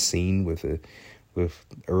having that scene with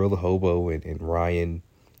Earl the Hobo and Ryan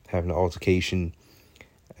having an altercation,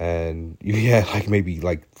 and you had like maybe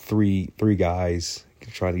like three guys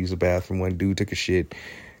trying to use the bathroom. One dude took a shit,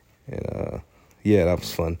 and yeah, that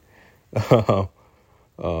was fun.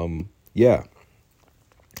 Yeah.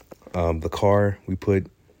 The car we put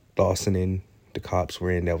Dawson in, the cops were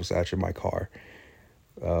in. That was actually my car.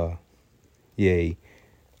 Yay.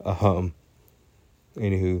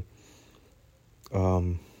 Anywho,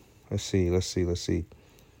 let's see.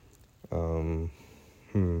 I'm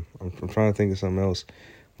trying to think of something else.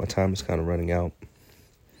 My time is kind of running out.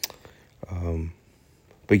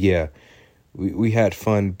 But yeah, we had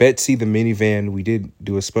fun. Betsy the minivan, we did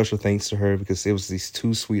do a special thanks to her because it was these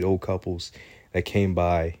two sweet old couples that came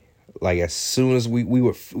by. Like as soon as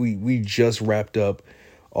we just wrapped up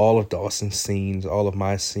all of Dawson's scenes, all of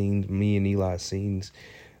my scenes, me and Eli's scenes.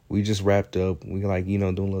 We just wrapped up. We doing a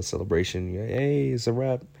little celebration. Hey, it's a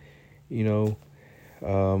wrap, And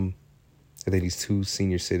then these two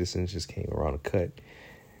senior citizens just came around the cut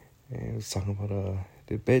and was talking about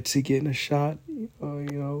did Betsy getting a shot?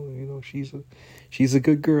 She's a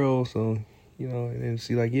good girl, so and then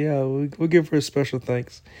she's like, yeah, we'll give her a special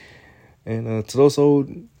thanks. And to those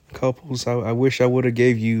old couples, I wish I would have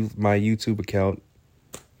gave you my YouTube account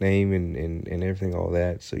name and everything, all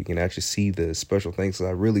that, so you can actually see the special thanks. I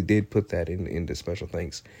really did put that in the special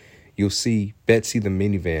thanks. You'll see Betsy the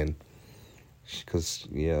minivan, because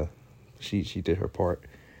she did her part,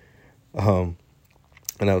 and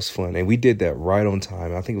that was fun. And we did that right on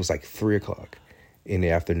time. I think it was like 3:00 in the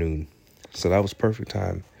afternoon, so that was perfect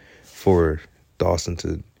time for Dawson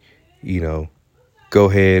to go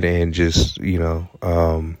ahead and just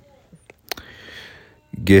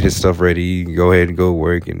get his stuff ready, go ahead and go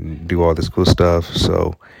work and do all this cool stuff.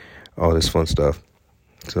 So all this fun stuff.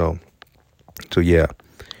 So yeah,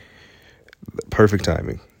 perfect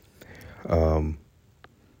timing.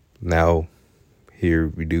 Now here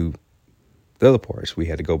we do the other parts. We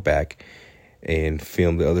had to go back and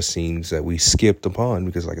film the other scenes that we skipped upon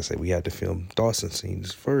because, like I said, we had to film Dawson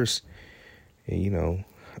scenes first, and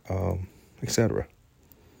etc.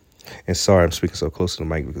 And sorry, I'm speaking so close to the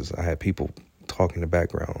mic because I had people talking in the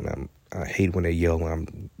background. I hate when they yell when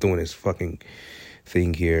I'm doing this fucking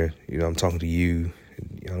thing here. I'm talking to you,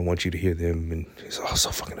 and I don't want you to hear them, and it's all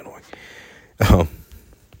so fucking annoying.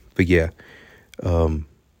 But yeah,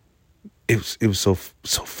 it was so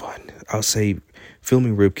fun. I'll say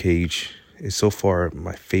filming RIBCAGE is so far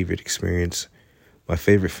my favorite experience, my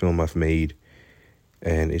favorite film I've made,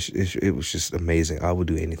 and it was just amazing. I would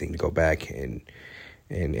do anything to go back and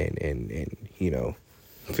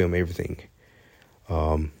film everything.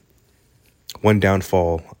 One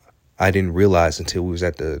downfall I didn't realize until we was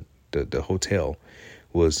at the hotel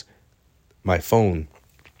was my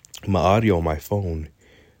audio on my phone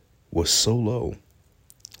was so low.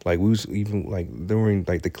 Like we was even like during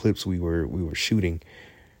like the clips we were shooting,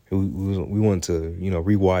 we wanted to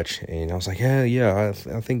rewatch, and I was like, yeah,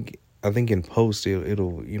 I think in post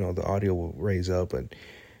it'll the audio will raise up, and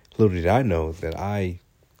little did I know that I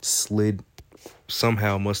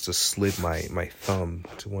must have slid my thumb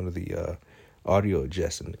to one of the audio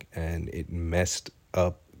adjustment, and it messed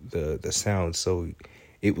up the sound. So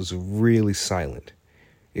it was really silent.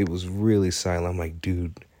 I'm like,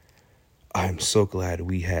 dude, I'm so glad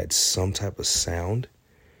we had some type of sound,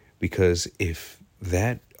 because if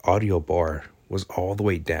that audio bar was all the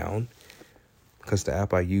way down, because the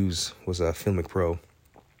app I use was Filmic Pro,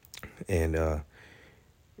 and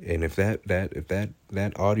if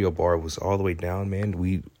that audio bar was all the way down, man,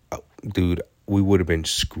 we would have been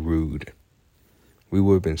screwed.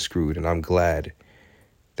 And I'm glad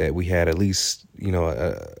that we had at least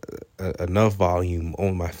enough volume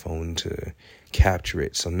on my phone to capture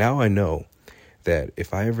it. So now I know that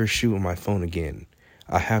if I ever shoot on my phone again,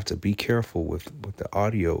 I have to be careful with the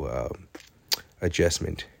audio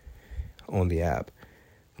adjustment on the app,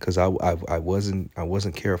 because I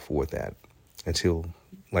wasn't careful with that until,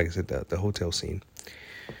 like I said, the hotel scene.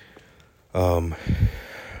 During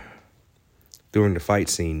the fight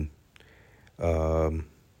scene,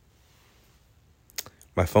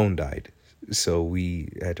 my phone died, so we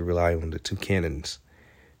had to rely on the two Canons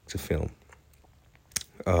to film,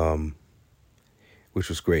 which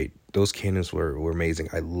was great. Those Canons were amazing.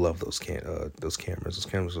 I love those cameras. Those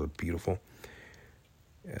cameras were beautiful.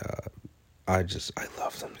 I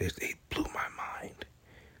love them. They blew my mind.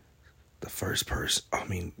 The first person. I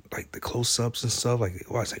mean, like the close ups and stuff. Like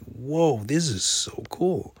I was like, whoa, this is so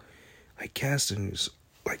cool. Like casting is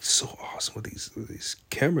like so awesome with these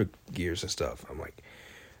camera gears and stuff. I'm like,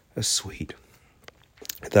 that's sweet.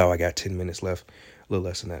 I thought I got 10 minutes left, a little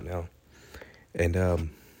less than that now. And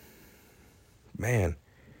man,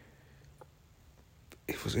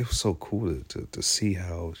 it was so cool to see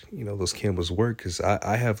how, you know, those cameras work. Cause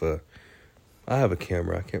I have a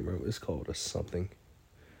camera. I can't remember what it's called or something.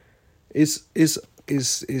 It's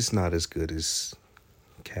not as good as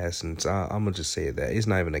Caston's. I'm gonna just say that it's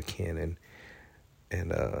not even a Canon.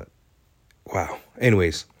 And wow.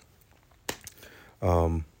 Anyways,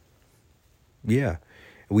 yeah,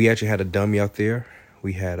 we actually had a dummy out there.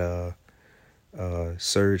 We had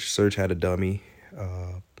Serge. Serge had a dummy.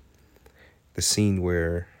 The scene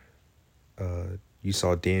where you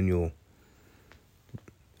saw Daniel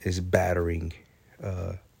is battering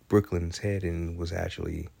Brooklyn's head, and was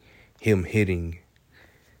actually him hitting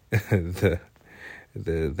the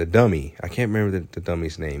dummy. I can't remember the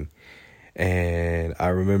dummy's name. And I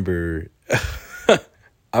remember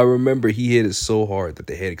he hit it so hard that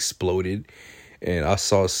the head exploded, and I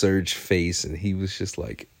saw Serge's face, and he was just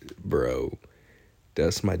like, bro,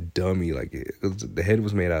 that's my dummy. Like the head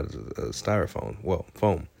was made out of styrofoam,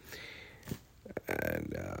 foam.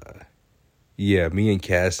 And yeah, me and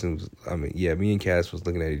Cass was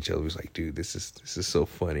looking at each other. We was like, dude, this is so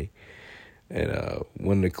funny. And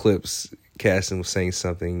one of the clips, Caston was saying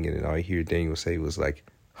something, and all I hear Daniel say was like,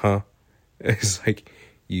 huh? It's like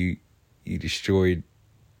you destroyed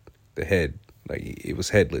the head, like it was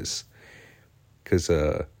headless, because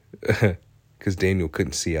Daniel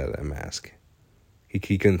couldn't see out of that mask.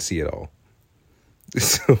 He couldn't see at all.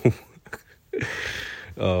 So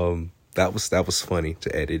that was funny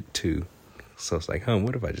to edit too. So it's like,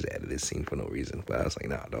 what if I just added this scene for no reason? But I was like,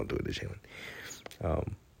 nah, don't do it to Jalen.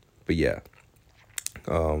 But yeah.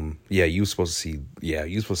 You were supposed to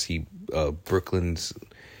see Brooklyn's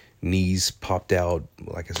knees popped out.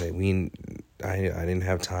 Like I said, I didn't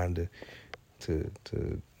have time to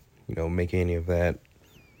make any of that,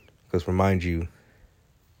 because remind you,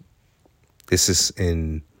 this is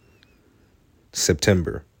in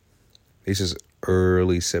September. This is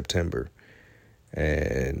early September,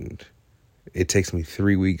 and it takes me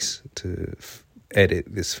 3 weeks to edit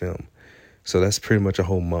this film, so that's pretty much a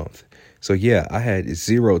whole month. So yeah, I had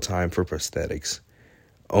zero time for prosthetics,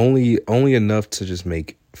 only enough to just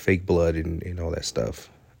make fake blood and all that stuff,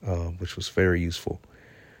 which was very useful.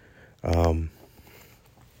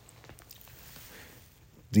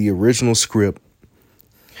 The original script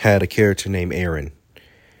had a character named Aaron,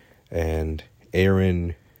 and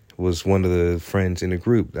Aaron was one of the friends in the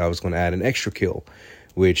group. I was going to add an extra kill,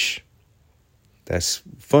 which that's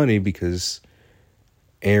funny because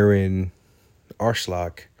Aaron,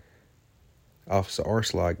 Officer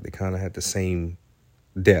Arschlock, they kind of had the same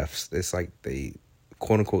deaths. It's like they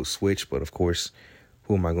quote unquote switch, but of course,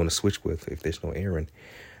 who am I going to switch with if there's no Aaron?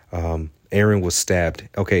 Aaron was stabbed.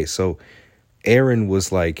 Okay, so Aaron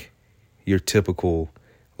was like your typical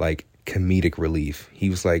like comedic relief. He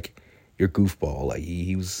was like your goofball. Like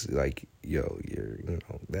he was like,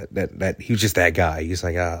 that he was just that guy. He's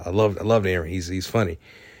like, I loved Aaron. He's funny.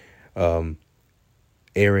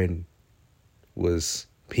 Aaron was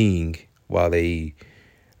peeing while the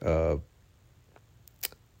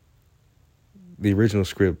original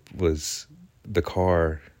script was the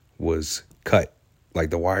car was cut, like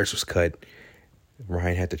the wires was cut.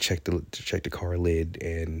 Ryan had to check the car lid,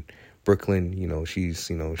 and Brooklyn, she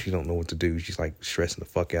don't know what to do. She's like stressing the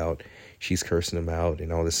fuck out. She's cursing him out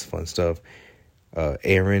and all this fun stuff.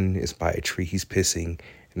 Aaron is by a tree. He's pissing.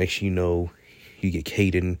 And next thing you know, you get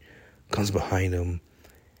Caden comes behind him,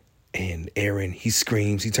 and Aaron, he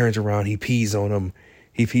screams. He turns around. He pees on him.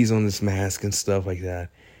 He pees on this mask and stuff like that.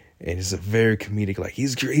 And it's a very comedic. Like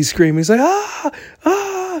he's screaming. He's like ah.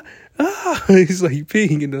 He's like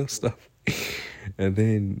peeing and stuff. And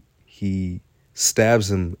then he stabs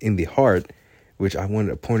him in the heart, which I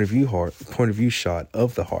wanted a point of view shot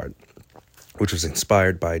of the heart, which was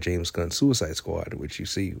inspired by James Gunn's Suicide Squad, which you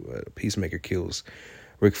see Peacemaker kills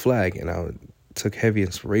Rick Flag, and I took heavy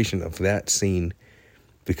inspiration of that scene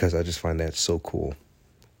because I just find that so cool.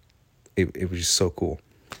 It was just so cool.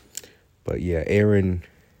 But yeah, Aaron,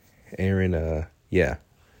 yeah,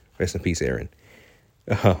 rest in peace, Aaron.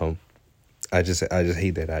 I just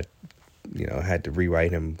hate that I had to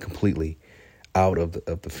rewrite him completely out of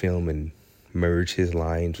the film and merge his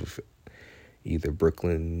lines with either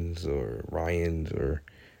Brooklyn's or Ryan's or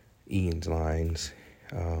Ian's lines,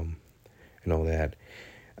 and all that.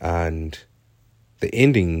 And the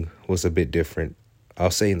ending was a bit different.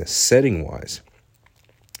 I'll say in the setting wise,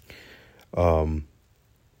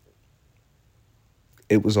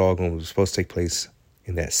 It was supposed to take place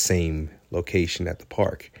in that same location at the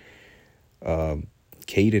park.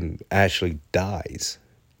 Caden actually dies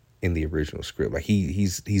in the original script. Like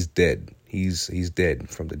he's dead. He's dead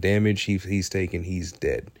from the damage he's taken. He's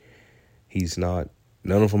dead. He's not.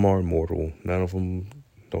 None of them are immortal. None of them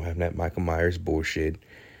don't have that Michael Myers bullshit.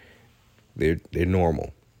 They're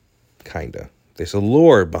normal, kinda. There's a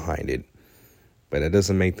lore behind it, but that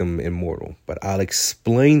doesn't make them immortal. But I'll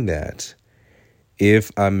explain that if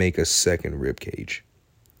I make a second RIBCAGE.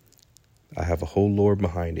 I have a whole lore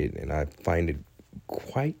behind it, and I find it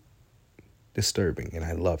quite disturbing, and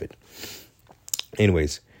I love it.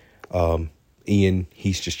 Anyways, Ian,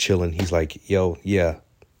 he's just chilling. He's like, yo, yeah,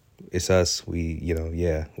 it's us.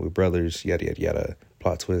 We're brothers, yada, yada, yada.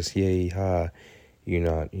 Plot twist, yay, ha. You're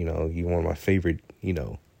not, you're one of my favorite,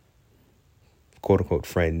 quote unquote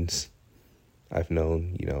friends I've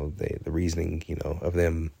known. The reasoning, of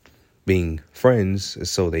them being friends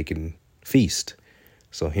is so they can feast.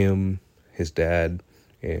 So him, his dad,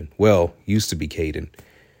 and used to be Caden,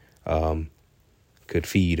 could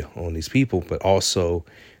feed on these people, but also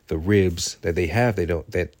the ribs that they have, they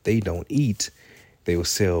don't eat, they will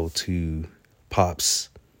sell to Pop's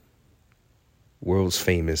world's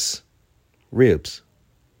famous ribs.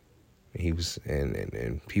 He was,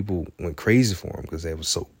 and people went crazy for him because they were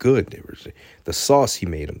so good. There was the sauce he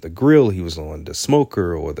made them, the grill he was on, the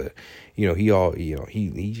smoker, or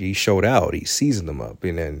he showed out. He seasoned them up,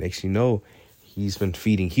 and then next he's been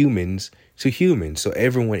feeding humans to humans. So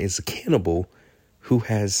everyone is a cannibal who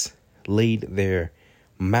has laid their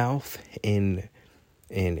mouth and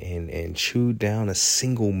chewed down a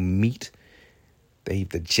single meat. They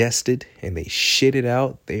digested and they shit it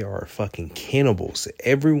out. They are fucking cannibals.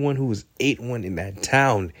 Everyone who has ate one in that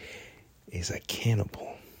town is a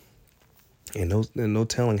cannibal. And no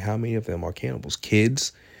telling how many of them are cannibals.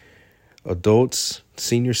 Kids, adults,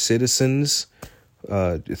 senior citizens,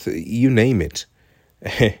 you name it.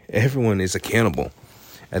 Everyone is a cannibal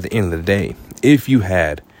at the end of the day. If you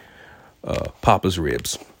had Papa's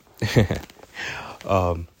ribs.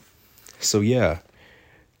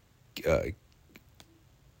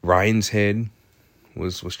 Ryan's head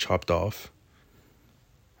was chopped off.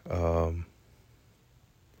 All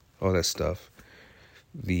that stuff.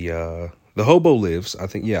 The hobo lives. I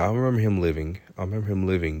think, I remember him living. I remember him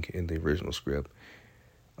living in the original script.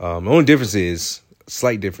 The only difference is,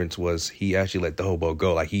 slight difference was he actually let the hobo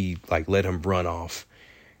go. Like he let him run off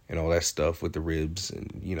and all that stuff with the ribs,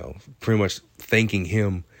 and pretty much thanking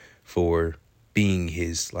him for being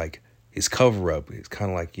his cover up. It's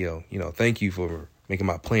kind of like, thank you for making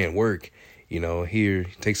my plan work. Here,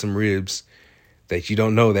 take some ribs that you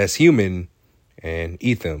don't know that's human and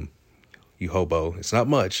eat them, you hobo. It's not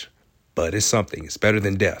much, but it's something. It's better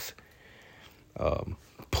than death.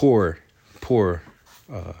 Poor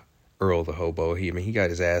Earl the hobo. He got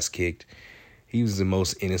his ass kicked. He was the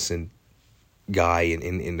most innocent guy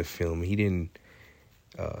in the film. He didn't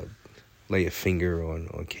lay a finger on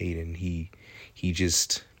Caden. He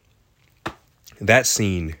just, that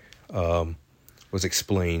scene was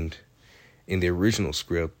explained in the original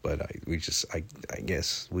script, but I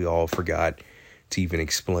guess we all forgot to even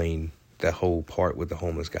explain that whole part with the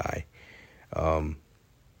homeless guy.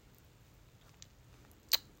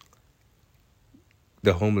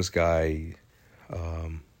 The homeless guy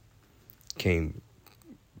came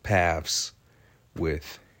paths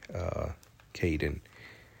with Caden,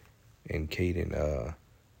 and Caden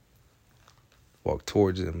walked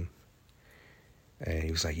towards him, and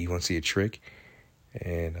he was like, "You want to see a trick?"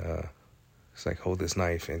 And it's like, "Hold this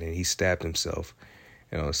knife," and then he stabbed himself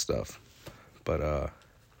and all this stuff. But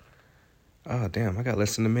damn, I got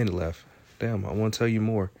less than a minute left. Damn, I want to tell you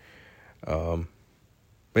more. But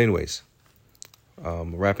anyways,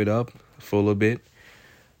 wrap it up for a little bit.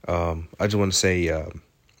 I just want to say,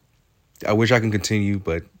 I wish I can continue,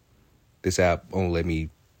 but this app won't let me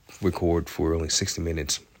record for only 60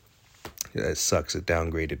 minutes. That sucks. It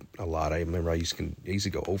downgraded a lot. I remember I used to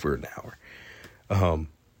go over an hour.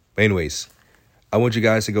 But anyways, I want you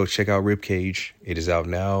guys to go check out RIBCAGE. It is out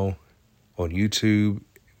now on YouTube.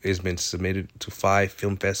 It's been submitted to 5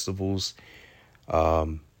 film festivals.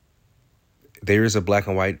 There is a black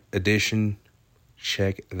and white edition.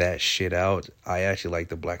 Check that shit out. I actually like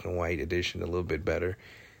the black and white edition a little bit better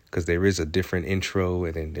because there is a different intro,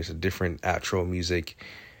 and then there's a different outro music,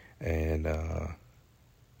 and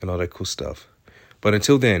all that cool stuff. But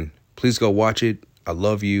until then, please go watch it. I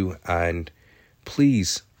love you, and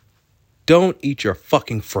please don't eat your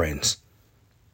fucking friends.